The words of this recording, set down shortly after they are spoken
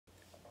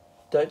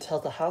Don't tell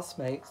the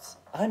housemates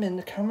I'm in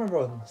the camera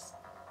runs.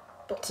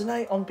 But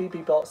tonight on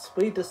BB Bots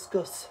we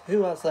discuss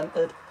who has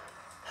entered,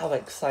 how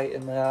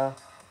exciting they are,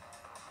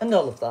 and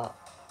all of that.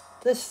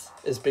 This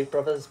is Big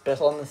Brother's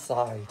Bit on the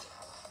Side.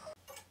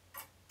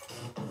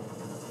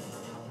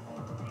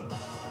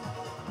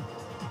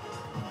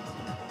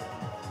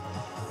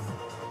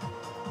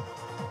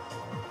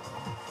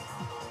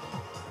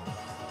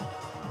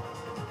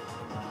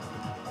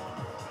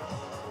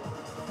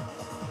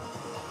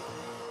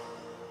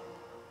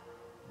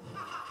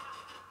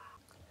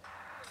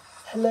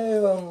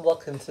 Hello and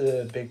welcome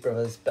to Big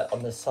Brother's Bit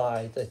on the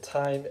Side. The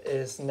time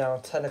is now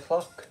 10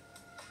 o'clock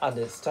and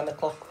it's 10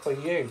 o'clock for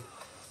you.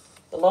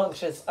 The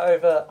launch is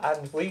over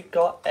and we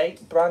got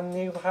 8 brand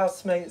new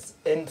housemates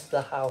into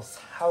the house.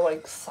 How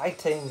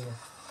exciting!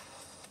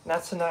 Now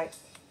tonight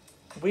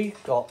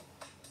we've got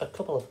a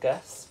couple of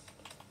guests.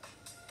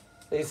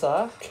 These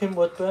are Kim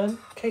Woodburn,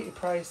 Katie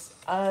Price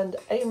and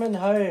Eamon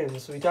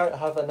Holmes. We don't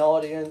have an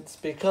audience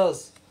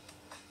because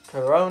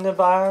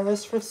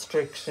coronavirus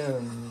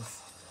restrictions.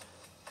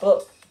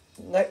 But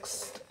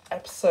next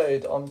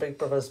episode on Big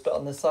Brother's Bit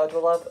on the Side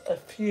we'll have a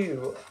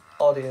few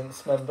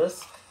audience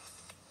members.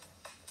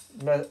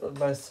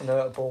 Most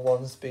notable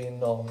ones being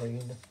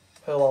Noreen,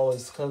 who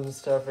always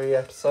comes to every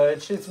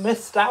episode. She's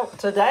missed out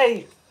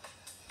today.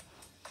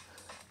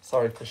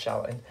 Sorry for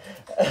shouting.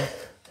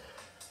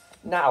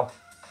 Now,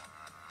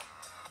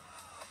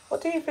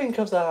 what do you think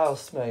of the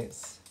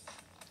housemates?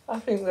 I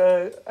think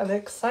they're an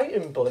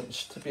exciting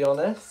bunch, to be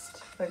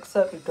honest.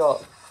 Except we've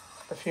got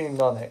a few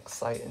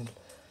non-exciting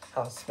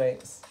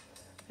housemates.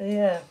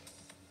 Yeah,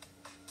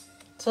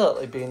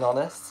 totally being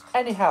honest.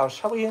 Anyhow,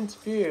 shall we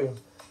interview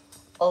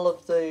all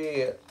of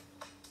the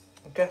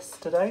guests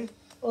today?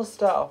 We'll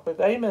start off with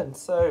Eamon.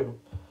 So,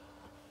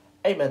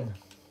 Eamon.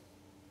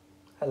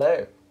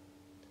 Hello.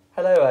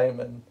 Hello,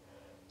 Eamon.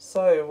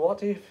 So, what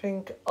do you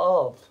think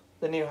of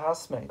the new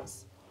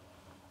housemates?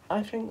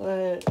 I think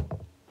they're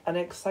an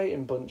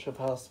exciting bunch of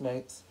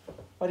housemates.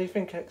 Why do you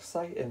think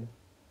exciting?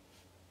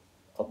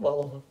 Oh,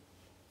 well,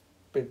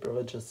 Big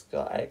Brother just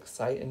got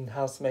exciting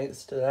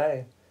housemates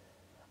today.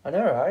 I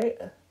know, right?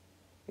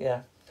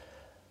 Yeah.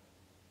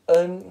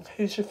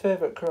 Who's your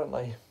favourite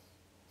currently?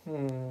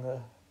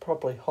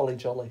 Probably Holly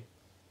Jolly.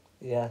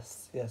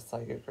 Yes, I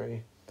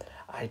agree.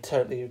 I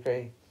totally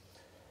agree.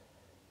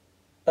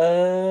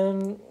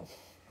 Who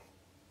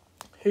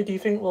do you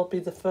think will be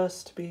the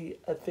first to be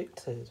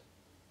evicted?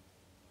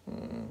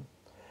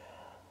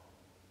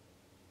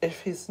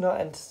 If he's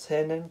not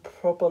entertaining,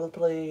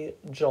 probably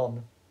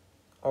John.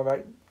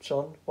 Alright,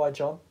 John. Why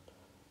John?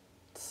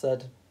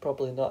 Said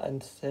probably not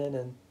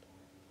entertaining.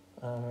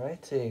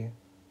 Alrighty.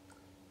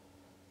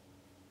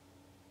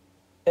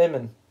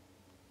 Eamon,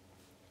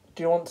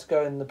 do you want to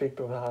go in the Big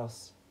Brother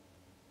house?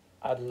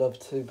 I'd love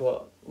to,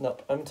 but no,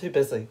 I'm too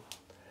busy.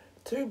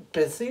 Too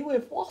busy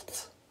with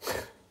what?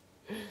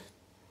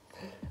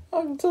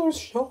 I'm so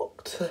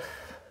shocked.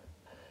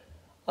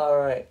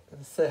 Alright,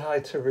 say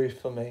hi to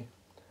Ruth for me.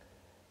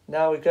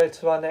 Now we go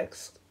to our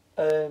next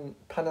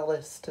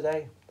panellist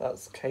today.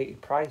 That's Katie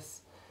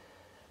Price.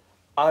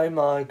 Oh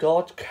my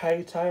god,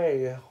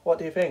 Katie. What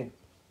do you think?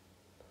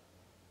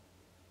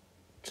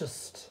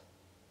 Just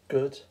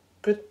good.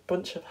 Good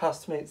bunch of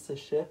housemates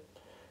this year.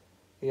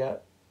 Yeah.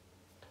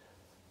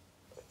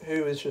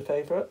 Who is your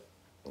favourite?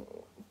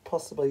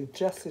 Possibly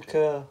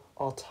Jessica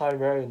or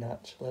Tyrone,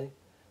 actually.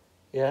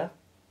 Yeah?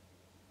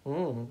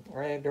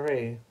 I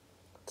agree.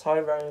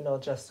 Tyrone or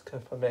Jessica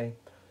for me.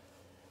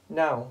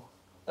 Now,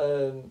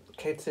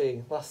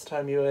 Katie, last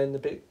time you were in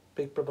the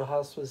Big Brother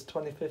house was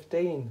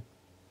 2015.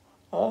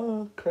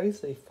 Oh,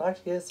 crazy.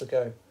 5 years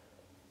ago.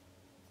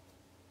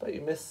 But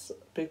you miss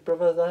Big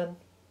Brother then?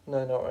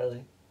 No, not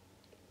really.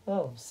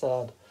 Oh,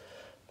 sad.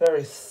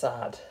 Very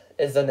sad,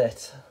 isn't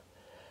it?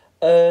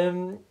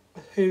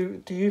 Who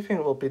do you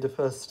think will be the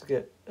first to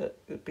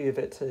get be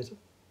evicted?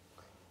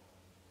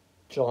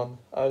 John.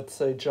 I would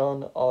say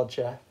John or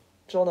Jeff.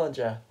 John or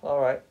Jeff.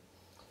 Alright.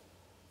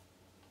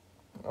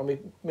 And we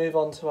move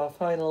on to our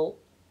final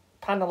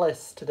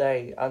panellist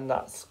today, and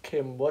that's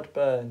Kim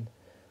Woodburn.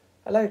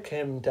 Hello,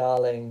 Kim,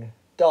 darling.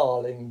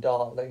 Darling.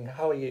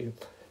 How are you?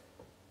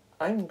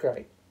 I'm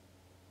great.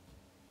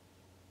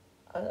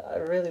 I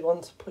really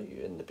want to put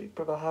you in the Big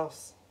Brother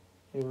house.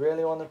 You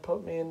really want to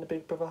put me in the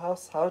Big Brother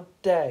house? How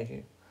dare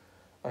you?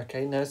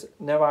 Okay,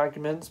 no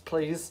arguments,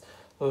 please.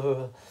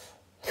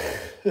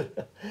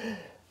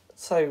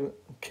 So,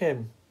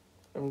 Kim,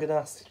 I'm going to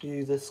ask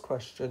you this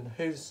question.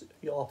 Who's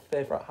your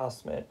favourite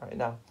housemate right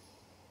now?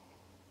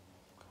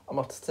 I'm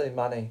about to say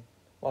Manny.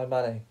 Why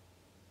Manny?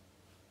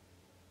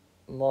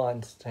 More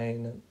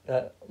entertainment.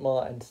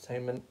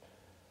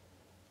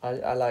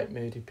 I like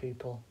moody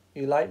people.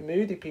 You like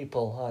moody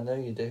people? I know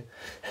you do.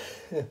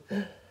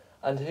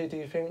 And who do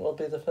you think will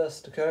be the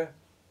first to go?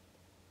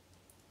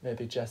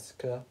 Maybe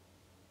Jessica.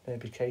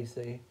 Maybe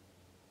Casey.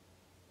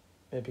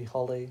 Maybe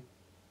Holly.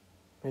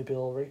 Maybe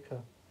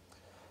Ulrika.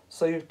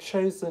 So you've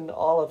chosen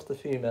all of the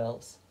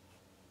females.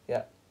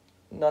 Yeah.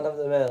 None of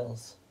the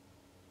males.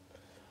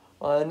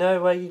 Well, I know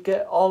where you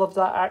get all of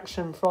that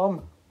action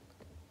from.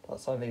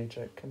 That's only a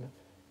joke, Kim.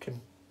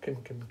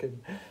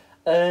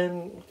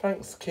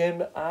 Thanks,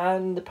 Kim,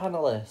 and the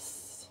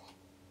panellists.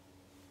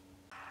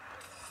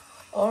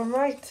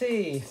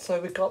 Alrighty, so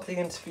we got the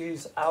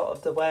interviews out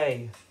of the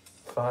way,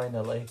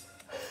 finally.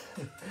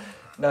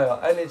 No,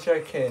 only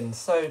joking.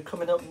 So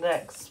coming up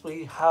next,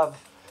 we have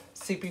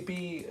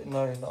CBB.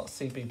 No, not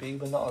CBB.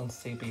 We're not on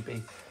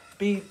CBB.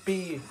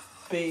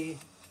 BBBOTS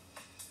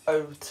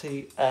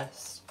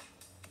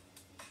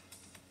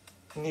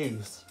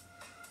News.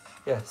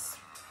 Yes,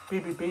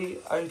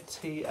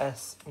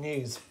 BBBOTS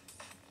News.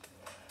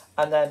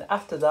 And then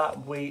after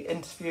that, we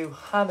interview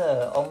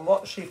Hannah on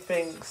what she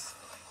thinks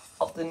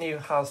of the new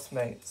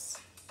housemates.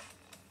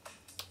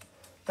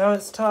 Now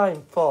it's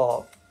time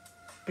for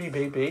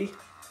BBBOTS.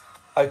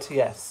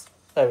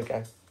 There we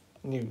go.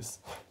 News.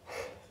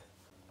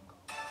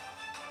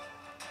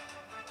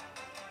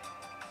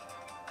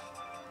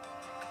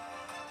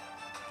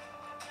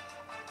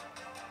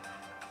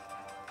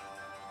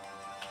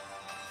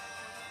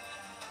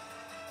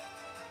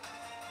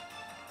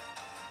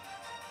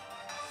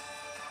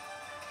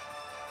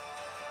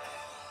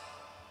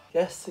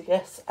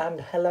 Yes, and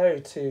hello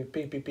to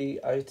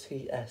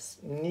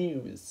BBBOTS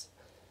News.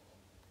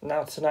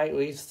 Now tonight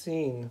we've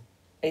seen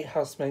 8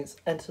 housemates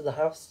enter the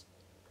house,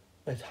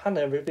 with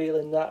Hannah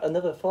revealing that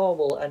another 4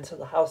 will enter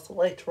the house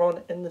later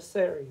on in the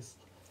series.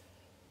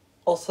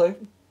 Also,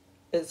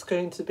 it's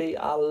going to be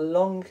our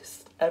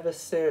longest ever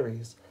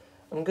series.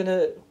 I'm going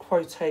to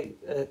quotate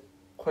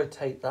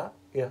that,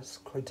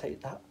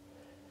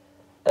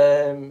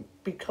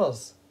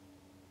 because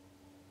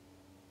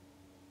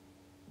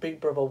Big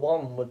Brother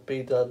 1 would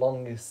be the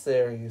longest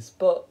series,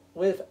 but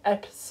with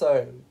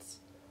episodes,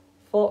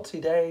 40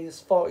 days,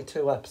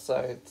 42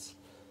 episodes,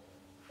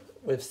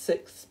 with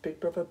 6 Big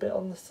Brother bit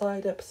on the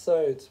side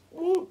episodes.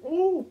 Whoop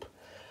whoop.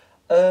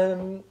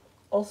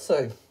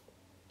 Also,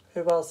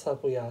 who else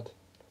have we had?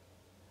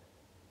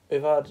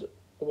 We've had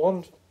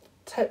one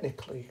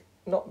technically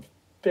not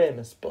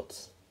famous,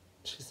 but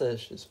she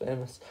says she's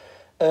famous.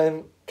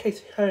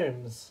 Katie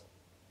Holmes.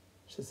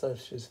 She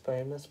says she's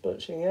famous, but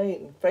she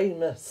ain't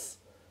famous.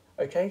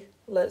 Okay,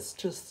 let's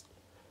just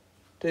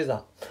do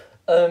that.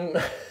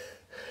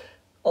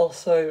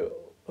 Also,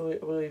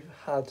 we've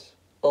had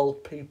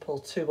old people,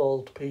 2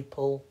 old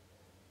people.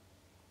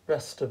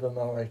 Rest of them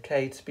are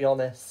okay, to be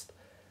honest.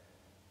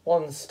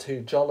 One's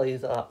too jolly,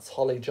 that's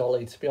Holly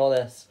Jolly, to be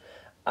honest.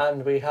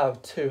 And we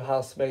have 2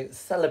 housemates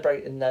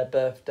celebrating their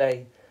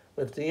birthday,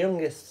 with the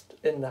youngest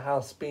in the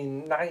house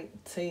being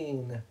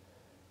 19.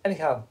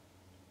 Anyhow,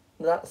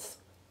 that's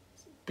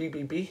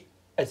BBB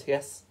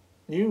ATS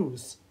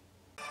News.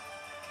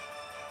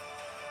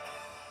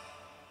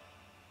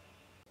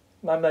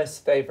 My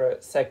most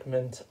favourite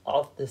segment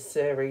of the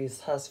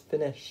series has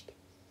finished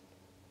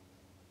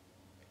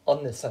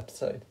on this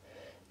episode.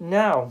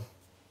 Now,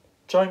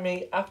 join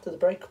me after the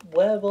break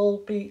where we'll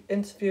be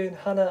interviewing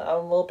Hannah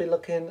and we'll be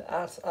looking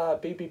at our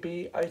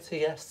BBB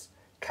OTS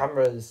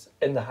cameras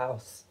in the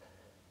house.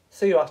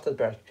 See you after the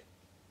break.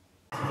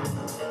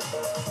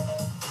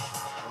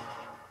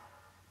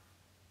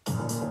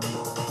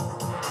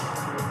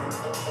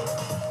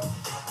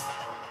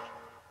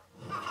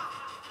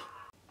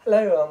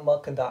 Hello and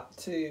welcome back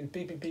to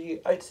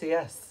BBB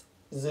OTS,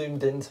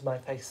 zoomed into my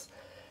face.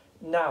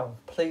 Now,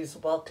 please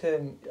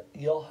welcome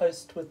your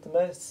host with the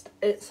most,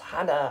 it's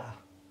Hannah.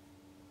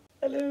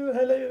 Hello.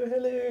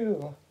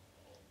 Hello,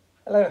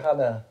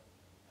 Hannah.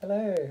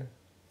 Hello.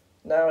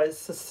 Now,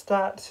 it's the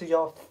start to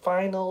your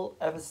final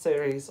ever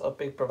series of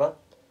Big Brother.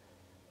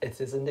 It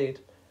is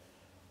indeed.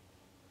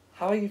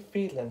 How are you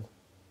feeling?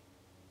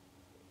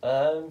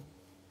 Okay,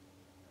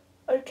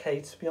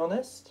 to be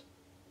honest.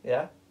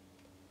 Yeah.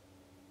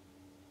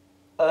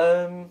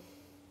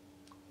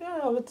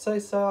 Yeah, I would say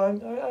so.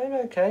 I'm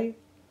okay.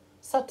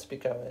 Sad to be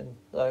going,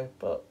 though,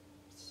 but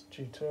it's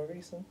due to a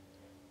reason.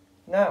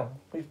 Now,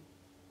 we've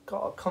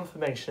got a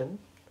confirmation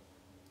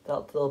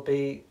that there'll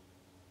be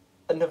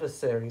another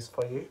series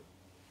for you.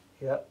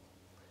 Yep.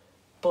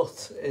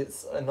 But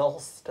it's an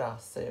all-star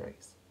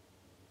series.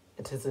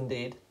 It is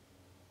indeed.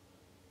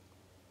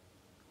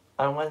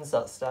 And when's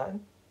that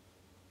starting?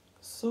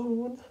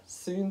 Soon.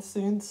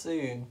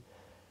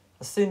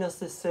 As soon as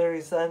this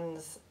series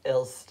ends,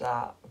 it'll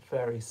start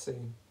very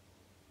soon.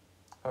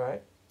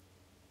 Alright?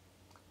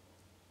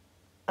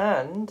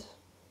 And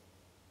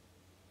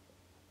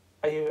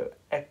are you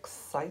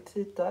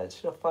excited that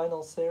it's your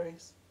final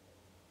series?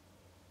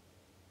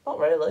 Not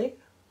really.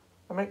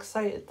 I'm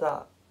excited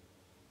that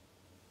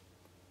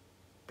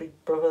Big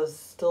Brother's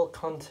still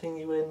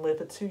continuing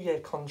with a 2-year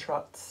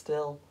contract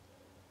still.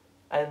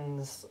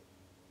 Ends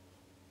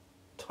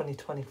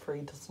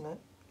 2023, doesn't it?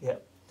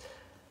 Yep.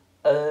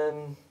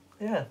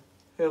 Yeah,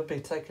 who'll be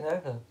taking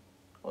over?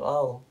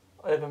 Well,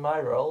 over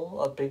my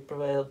role, a Big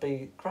Brother will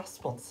be Grass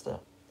Monster.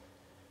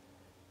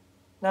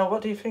 Now,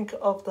 what do you think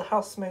of the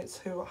housemates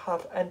who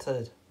have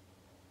entered?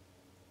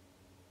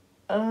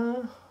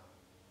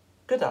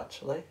 Good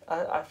actually.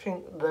 I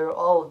think they're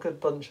all a good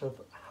bunch of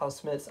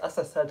housemates. As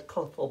I said,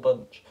 colourful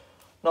bunch.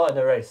 Not in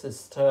a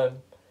racist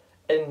term.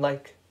 In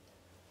like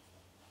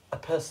a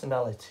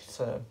personality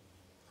term.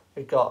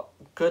 We've got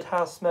good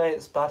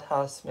housemates, bad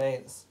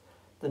housemates,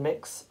 the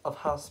mix of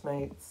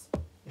housemates,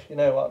 if you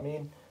know what I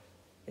mean.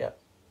 Yeah.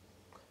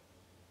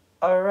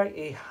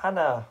 Alrighty,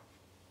 Hannah.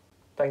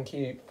 Thank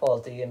you for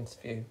the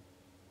interview.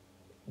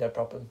 No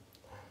problem.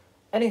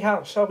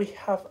 Anyhow, shall we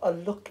have a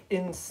look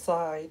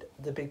inside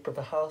the Big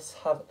Brother house?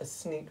 Have a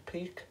sneak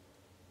peek?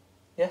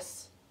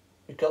 Yes?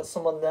 We've got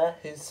someone there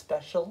who's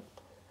special.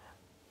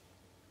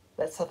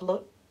 Let's have a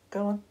look.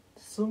 Go on,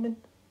 zoom in.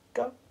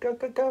 Go, go,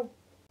 go, go.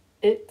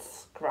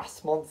 It's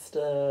Grass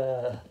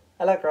Monster.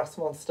 Hello, Grass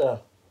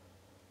Monster.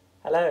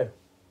 Hello.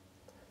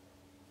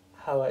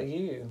 How are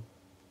you?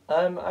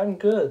 I'm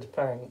good,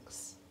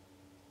 thanks.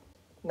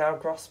 Now,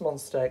 Grass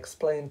Monster,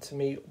 explain to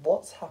me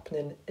what's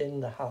happening in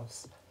the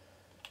house.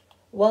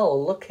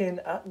 Well, looking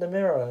at the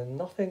mirror,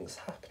 nothing's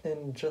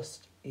happening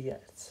just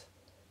yet.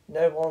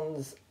 No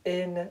one's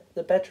in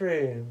the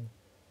bedroom.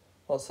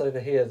 What's over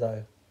here,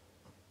 though?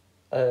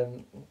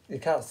 You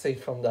can't see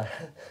from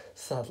there,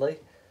 sadly.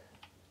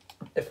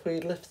 If we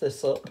lift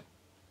this up,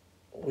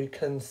 we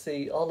can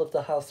see all of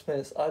the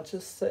housemates are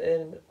just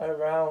sitting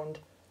around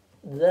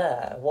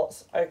there.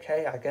 What's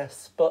okay, I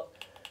guess. But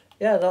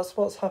yeah, that's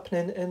what's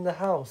happening in the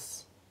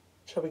house.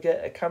 Shall we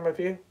get a camera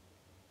view?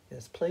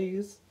 Yes,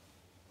 please.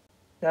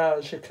 Now,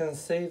 as you can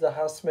see, the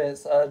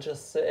housemates are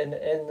just sitting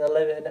in the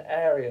living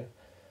area.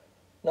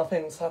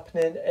 Nothing's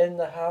happening in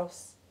the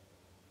house.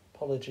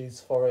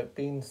 Apologies for it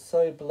being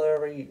so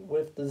blurry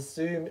with the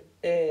zoom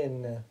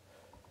in.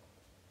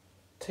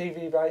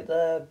 TV right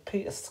there,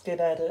 Peter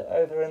Skinhead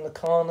over in the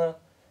corner.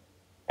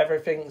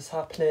 Everything's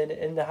happening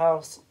in the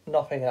house.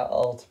 Nothing at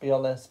all, to be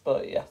honest,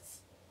 but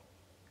yes.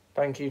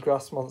 Thank you,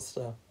 Grass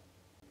Monster.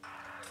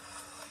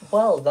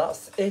 Well,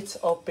 that's it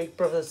of Big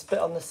Brother's Bit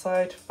on the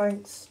Side.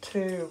 Thanks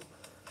to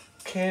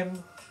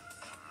Kim,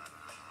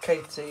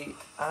 Katie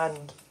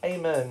and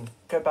Eamon.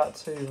 Go back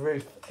to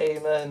Ruth,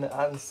 Eamon,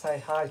 and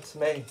say hi to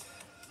me.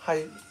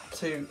 Hi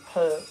to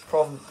her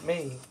from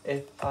me,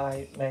 if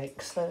I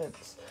make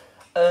sense.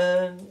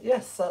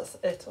 Yes, that's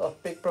it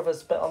of Big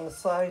Brother's Bit on the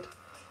Side.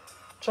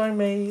 Join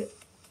me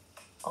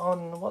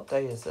on, what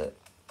day is it?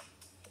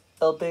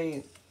 It'll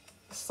be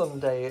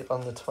Sunday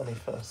on the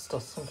 21st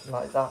or something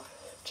like that.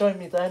 Join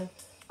me then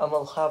and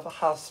we'll have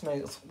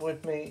housemates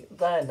with me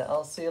then.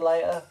 I'll see you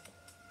later.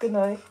 Good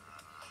night.